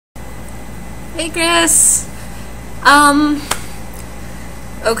Hey, Chris.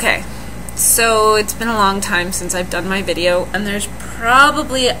 Okay. So it's been a long time since I've done my video, and there's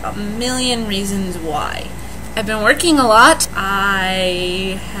probably a million reasons why. I've been working a lot.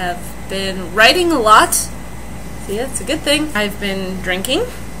 I have been writing a lot. See, that's a good thing. I've been drinking.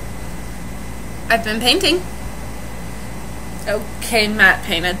 I've been painting. Okay, Matt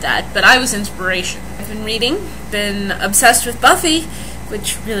painted that, but I was inspiration. I've been reading, been obsessed with Buffy,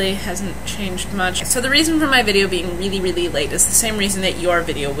 which really hasn't changed much. So the reason for my video being really late is the same reason that your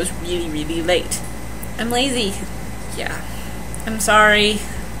video was really late. I'm lazy. Yeah. I'm sorry.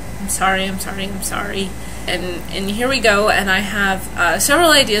 I'm sorry. And here we go, and I have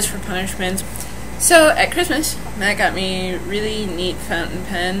several ideas for punishments. So at Christmas, Matt got me a really neat fountain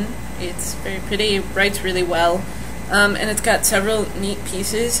pen. It's very pretty, it writes really well, and it's got several neat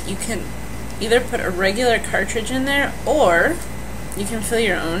pieces. You can either put a regular cartridge in there, or you can fill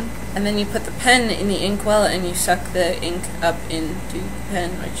your own, and then you put the pen in the inkwell and you suck the ink up into the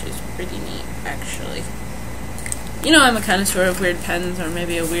pen, which is pretty neat, actually. You know, I'm a connoisseur of weird pens, or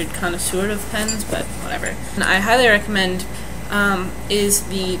maybe a weird connoisseur of pens, but whatever. And I highly recommend is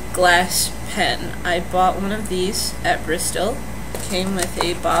the glass pen. I bought one of these at Bristol. It came with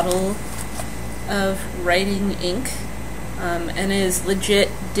a bottle of writing ink, and is legit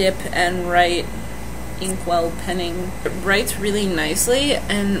dip and write inkwell penning. It writes really nicely,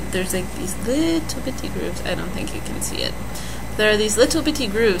 and there's like these little bitty grooves. I don't think you can see it. There are these little bitty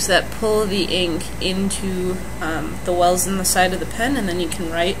grooves that pull the ink into the wells in the side of the pen, and then you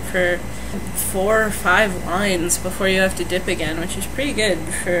can write for 4 or 5 lines before you have to dip again, which is pretty good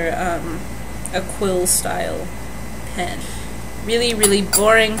for a quill style pen. Really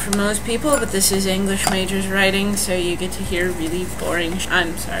boring for most people, but this is English majors writing, so you get to hear really boring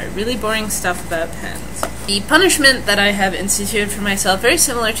stuff about pens. The punishment that I have instituted for myself, very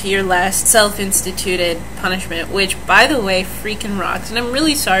similar to your last self-instituted punishment, which, by the way, freaking rocks. And I'm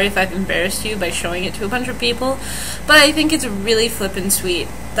really sorry if I've embarrassed you by showing it to a bunch of people, but I think it's really flippin' sweet,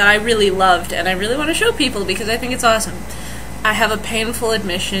 that I really loved, and I really want to show people because I think it's awesome. I have a painful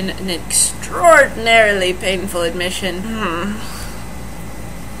admission, an extraordinarily painful admission.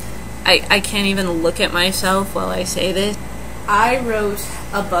 I can't even look at myself while I say this. I wrote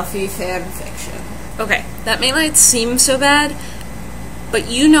a Buffy fan fiction. Okay, that may not seem so bad, but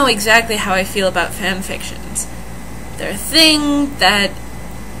you know exactly how I feel about fan fictions. They're a thing that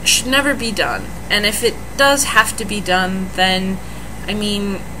should never be done, and if it does have to be done, then, I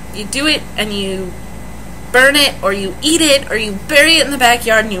mean, you do it and you burn it, or you eat it, or you bury it in the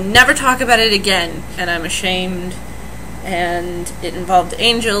backyard and you never talk about it again. And I'm ashamed, and it involved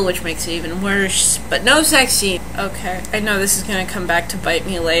Angel, which makes it even worse, but no sex scene. Okay, I know this is going to come back to bite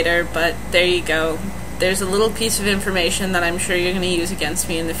me later, but there you go. There's a little piece of information that I'm sure you're going to use against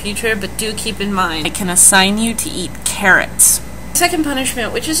me in the future, but do keep in mind, I can assign you to eat carrots. Second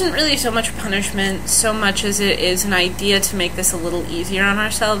punishment, which isn't really so much punishment, so much as it is an idea to make this a little easier on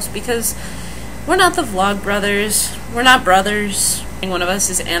ourselves, because we're not the Vlog Brothers. We're not brothers. One of us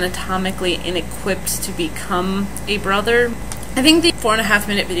is anatomically inequipped to become a brother. I think the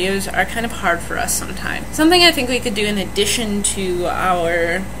 4.5-minute videos are kind of hard for us sometimes. Something I think we could do in addition to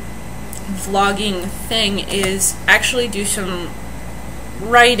our vlogging thing is actually do some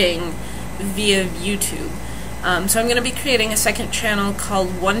writing via YouTube. So I'm going to be creating a second channel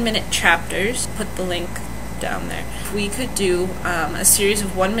called 1 Minute Chapters. Put the link down there. We could do a series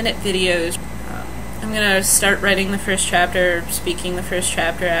of 1-minute videos. I'm going to start writing the first chapter, speaking the first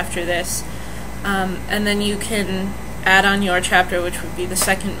chapter after this, and then you can add on your chapter, which would be the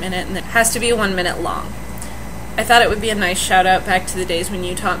second minute, and it has to be 1 minute long. I thought it would be a nice shout out back to the days when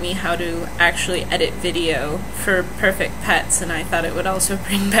you taught me how to actually edit video for Perfect Pets, and I thought it would also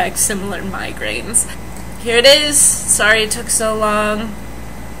bring back similar migraines. Here it is. Sorry it took so long.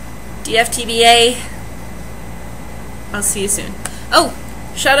 DFTBA. I'll see you soon. Oh!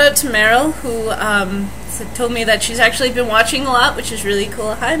 Shout out to Meryl, who told me that she's actually been watching a lot, which is really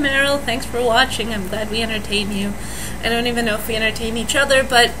cool. Hi Meryl, thanks for watching. I'm glad we entertain you. I don't even know if we entertain each other,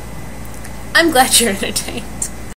 but I'm glad you're entertained.